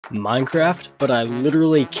Minecraft, but I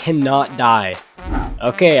literally cannot die.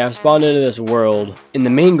 Okay, I've spawned into this world, and the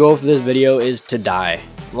main goal for this video is to die.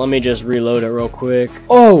 Let me just reload it real quick.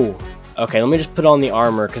 Oh! Okay, let me just put on the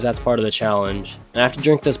armor, because that's part of the challenge. And I have to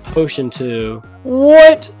drink this potion too.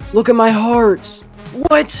 What? Look at my heart!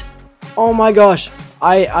 What? Oh my gosh.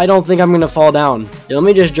 I don't think I'm gonna fall down. Yeah, let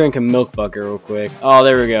me just drink a milk bucket real quick. Oh,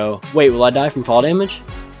 there we go. Wait, will I die from fall damage?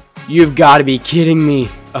 You've got to be kidding me.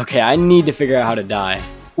 Okay, I need to figure out how to die.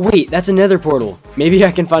 Wait, that's a nether portal. Maybe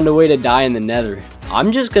I can find a way to die in the nether.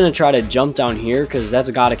 I'm just gonna try to jump down here because that's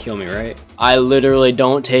gotta kill me, right? I literally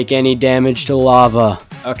don't take any damage to lava.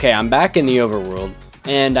 Okay, I'm back in the overworld,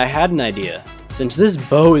 and I had an idea. Since this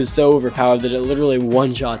bow is so overpowered that it literally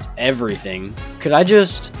one-shots everything, could I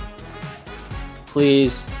just...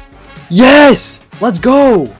 Please? Yes! Let's go!